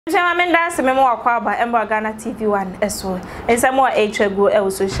Menda se memo akwaba emba Ghana TV1 eso ensemo echego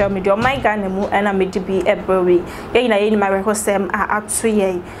e social media my Ghana mu na medibi ebrewe ye na ye ni marehosem a Atsu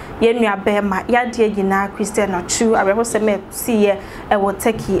ye nua bema ya de gina Christian Atsu arehosem si ye e wo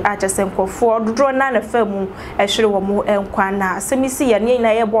Turkey a chesenkofo dodro na na famu e hwere wo mu enkwa na semisi ye ne na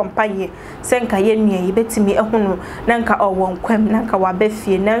ye bo mpaye senka ye nua ye betimi ehunu na nka owo nkwam na nka wa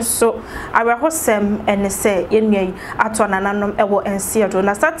befie nanso arehosem ene se ye nua ato nananom e wo ensiado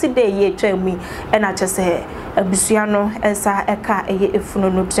na Saturday ye twami ena chese abusua no ensa eka eye efuno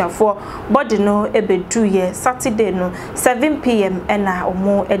no buafo body no ebedu ye Saturday no 7 p.m. ena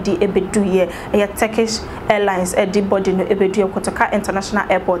omo edi ebedu ye eye Turkish Airlines edi body no ebedu ye Kotoka International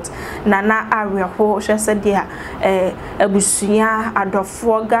Airport na area ho hwese dia abusua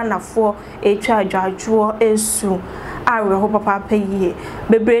adofo Ghanafo etwa adwajuo esu awe ho papa paye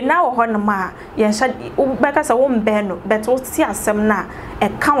bebre na wo ho no ma ye sha beka sa wo mbe no beto ti asem na e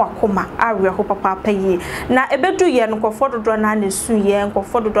ka wakoma awe ho papa paye na ebedu ye no kofo dodo na nesu ye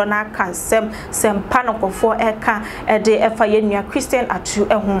kofo dodo na kan sempa no kofo eka de efa ye nua Christian Atsu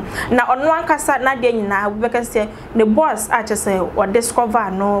ehun na ono ankasa na de nyina beka se ne boss a chese o discover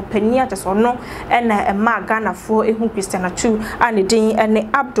no pani a chese ono na e ma Ghanafo ehun Christian Atsu ane din ene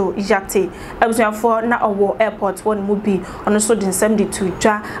Abdul Yate abusuafo na owo airport won bi ono so din 72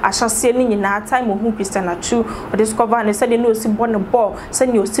 dwa ahyase ni nyina time ohun Christian Atsu o discover ne se de no si born ball se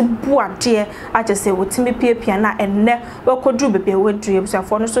ni o si bu ade a chese wotimi piepia na enne wekodu bebe wedru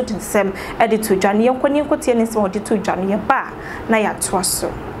abusuafo no so din sem ede to dwa ne yenkoni nkotie ne se o de to dwa ne ba na ya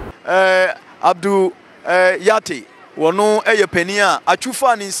toaso Abdul Yate wono eye pani a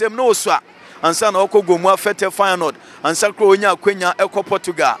atwufa ne nsem na osua ansa na okogomu afete final ansa kro onya akwanya ekọ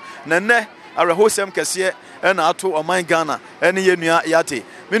Portugal na ne arehosem kese na ato oman Ghana ene ye nua Yate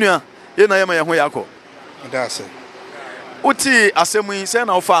menua ye na ye ma ye ho yakọ ndase uti asemu yi se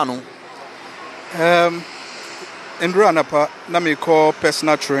na ofa no Ndra napa na me call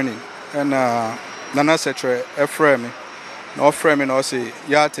personal training and nana secretary Efrem na Efrem na say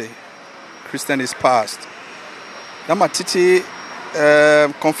Yate Christian is past na matiti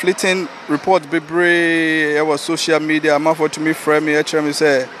conflicting report bebre e was social media ma for to me frame me Efrem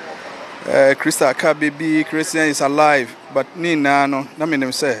say Christian is alive but ni na no na me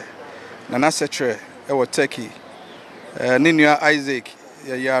them say nana secretary e was Turkey ni nua Isaac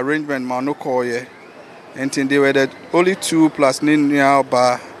ya arrangement ma no call ye and they were the only two plus Ninya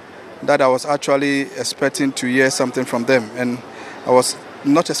Ba that I was actually expecting to hear something from them, and I was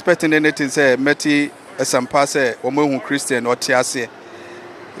not expecting anything. Say Meti Esampase Omo Christian or Tiase.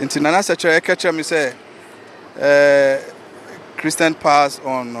 Into Nana Secretary catcher me say Christian pass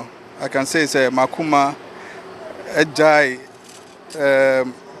on. I can say Makuma Ejai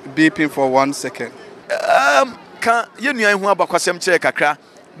beeping for 1 second. Can you know who abakwasem kire kakra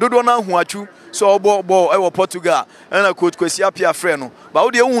dodo na hu atwu so obo e Portugal and coach Kwesi Apia friend no but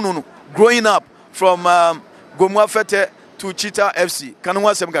wo de ehunu no growing up from Gomuafete to Cheetah FC can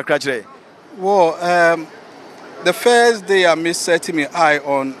one sem kakra kire well the first day I miss setting me eye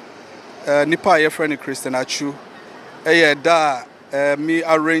on Nipa your friend Christian Atsu da me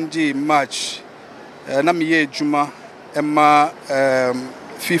arrange match na me ye juma emma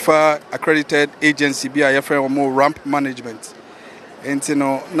FIFA accredited agency be a friend more ramp management. And you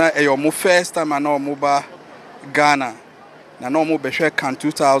know, na your first time I know Moba Ghana. Na no mo behwe kan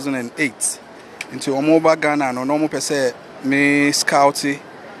 2008. Into Omoba Ghana no mo pese me scouty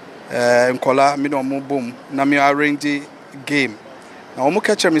nkola me no mo boom na me arrange game. Na omo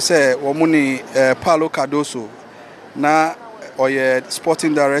catch me say omo ni Paulo Cardoso na oye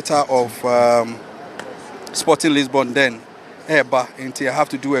sporting director of Sporting Lisbon then. Until I have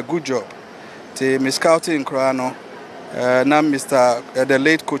to do a good job. The me scouting Krano, now Mr. The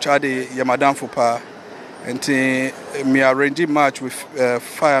late coach Adi Yamadan Fupa, and me arranging match with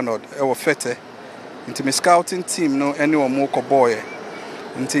Feyenoord or Fete. Into me scouting team no anyone more boy.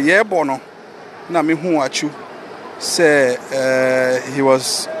 Until year bono, na me who Atsu say he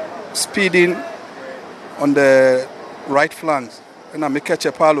was speeding on the right flanks, and I me catch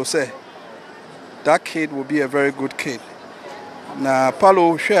a Paulo say that kid will be a very good kid. Na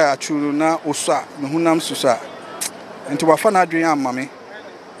Paulo share Atsu na osa no hunam susa into wafana adwen amame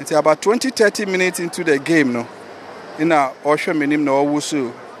into about 20-30 minutes into the game no ina ohwe menim na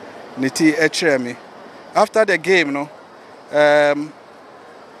owusu niti echere me after the game no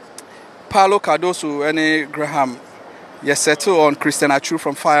Paulo Cardoso and Graham ye settle on Christian Atsu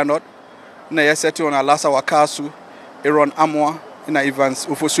from Feyenoord na ye settle on Alasa Wakasu Aaron Amwa na Evans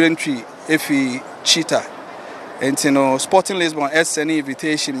Ofosuentwi efi Cheetah. And you know, Sporting Lisbon has any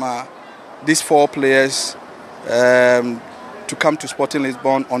invitation these 4 players to to come to Sporting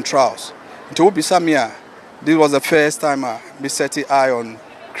Lisbon on trials. To be Samia, this was the first time I set an eye on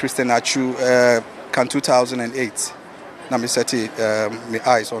Christian Atsu in 2008. Now I set my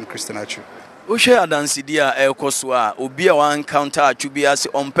eyes on Christian Atsu. Ushe adansi dia ekoswa obi a wan counter Atsu bi ase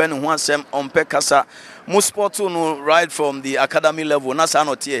ompe ne ho asem ompe kasa mo sport no right from the academy level na sa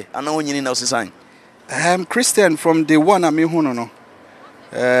no tie ana onyini na osesan. Christian from the one I mean who no.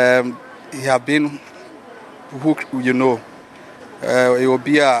 He have been who you know. He will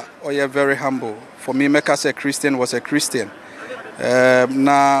be very humble. For me, make us a Christian was a Christian.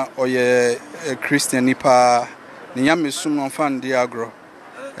 Now a Christian nipa niyami sum fan diagro.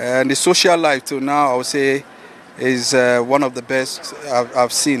 And the social life till now I would say is one of the best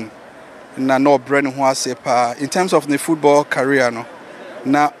I've seen. Na no brain who in terms of the football career no.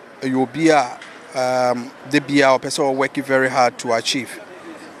 Now you will be the person working very hard to achieve.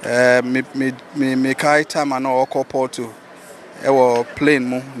 Me kai time I know call Porto. I was plane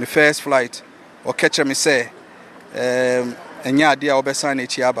mo the first flight or catch me say enya dia obesan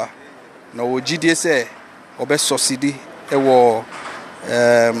echiaba na ogidie say obesucceed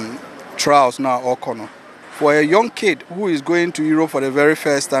trials now okono for a young kid who is going to Europe for the very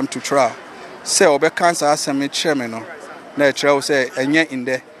first time to trial say obekansa asemi cheme no na trial say enya in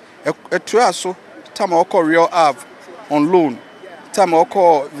there trial so time okọ Real Ave on loan time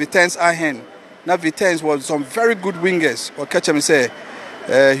okọ Vitesse Ahen. Now Vitesse was some very good wingers. Or catch him say,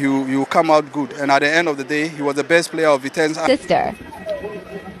 he will come out good. And at the end of the day, he was the best player of Vitesse. Sister.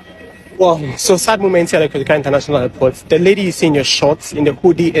 Well, so sad moment here at the International Airport. The lady you see in your shorts in the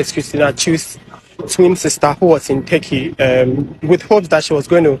hoodie is Christina Atsu's twin sister who was in Turkey with hopes that she was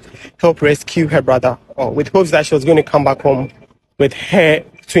going to help rescue her brother, or with hopes that she was going to come back home with her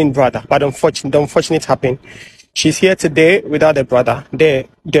twin brother. But unfortunately, the unfortunate happened. She's here today without the brother. The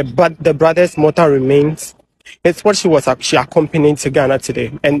brother's mortal remains. It's what she was actually accompanying to Ghana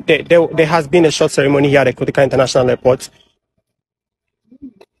today. And there has been a short ceremony here at the Kotika International Airport.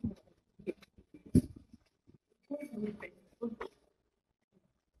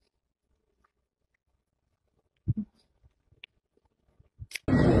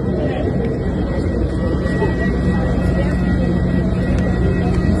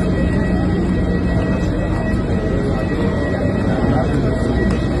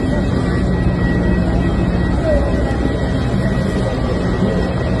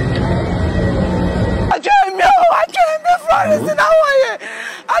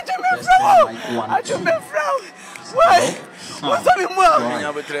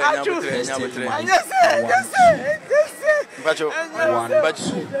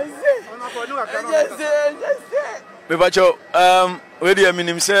 Wedi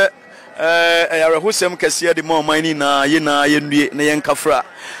aminim se ayarehusem kese de mo mani na ye na ye na ye nkafra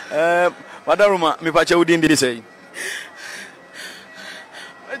wadaruma mepacho udi ndi sei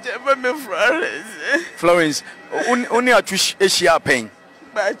Florence oni Atsu ehia pen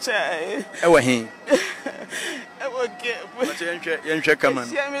bacha ewe hin okay yenhwe kaman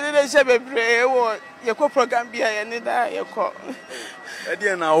sia me ne hye bebre wo yeko program bia ye ne da yeko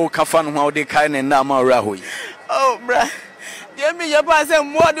ade na wo kafa no ho de kai ne na ma ora hoyi oh bra dey me ye pa say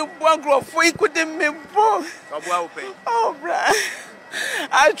more de bro fo ikude me bo kabua wo pen oh bra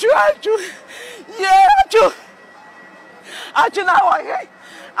Atsu yeah Atsu na wo ye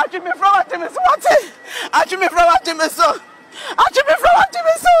Atsu me from what me so what Atsu me from what me so Atsu me from what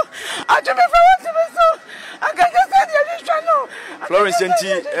me so Atsu me from what me so I can just say you channel Florence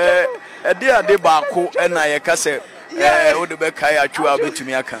enti ade baako na ye ka se wo de be kai Atsu a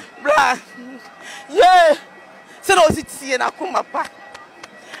betumi aka bra yeah se no sit na akoma pa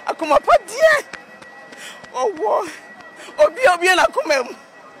die owo obi na akoma mu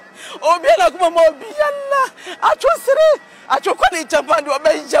obi na akoma mo obi yalla Atsu sire Atsu ko ni Japan do be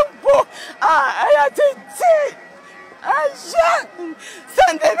jampo aya tete aja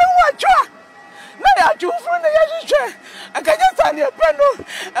sende me watwa na ya Atsu fun na ya hwehwe akaje sane pendo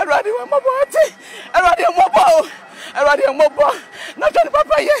erade we moboti erade mobo na tani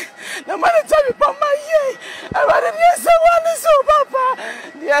papa ye na mane tabi papa ye erade ni se wani so papa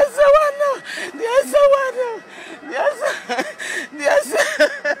yes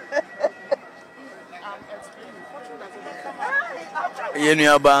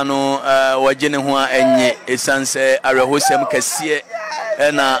yenu abano wagene ho enye esanse arehosem kase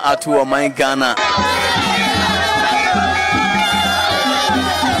na atu o man Ghana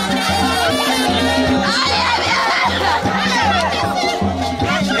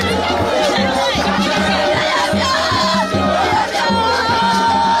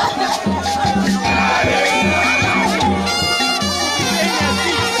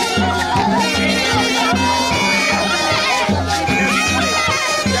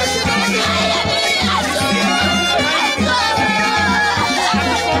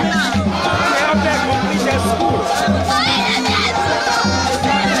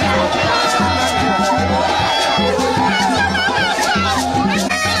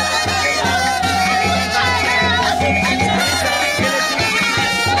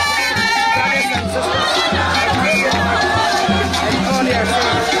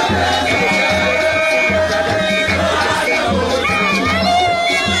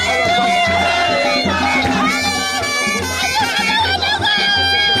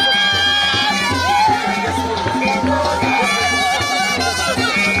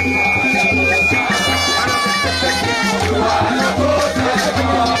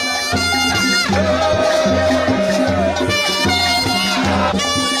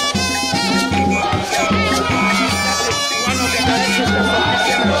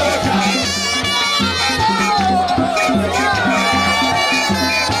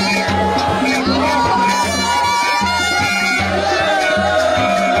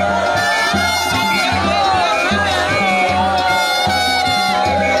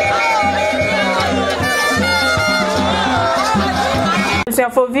So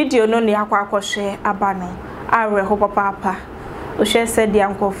for video no ne akwa share aba no awe ho papa o share said the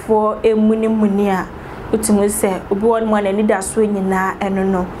uncle for muni a utimu se obi won mo na ni da so nyina eno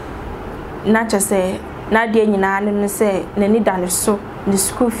no na che se na de nyina ne se na ni da ne so ni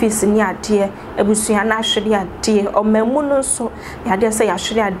school fees ni ade ebusua na ahwede ade o mamu no so ya de se ya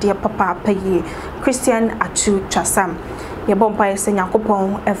hwede ade papa yi Christian Atsu Chasam ye bompa ye se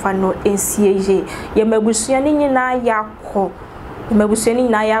Yakopon efa no ensieye ye mabusua ni nyina yakọ mabusua ni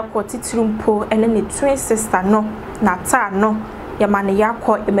nyina yakọ titirumpo ene ne twin sister no na ta no ye mane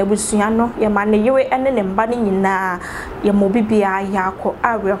yakọ ye mabusua no ye mane yewe ene ne mba ni nyina ye mobibia yakọ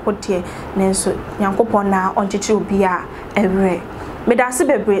awe hode nenso Yakopon na onchichi obi a ewe medase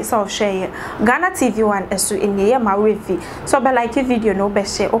bebre so share Ghana TV1 esu enye ma refi so be like video no be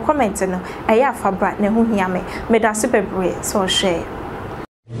share o comment no eya fabra na hu hia me medase bebre so share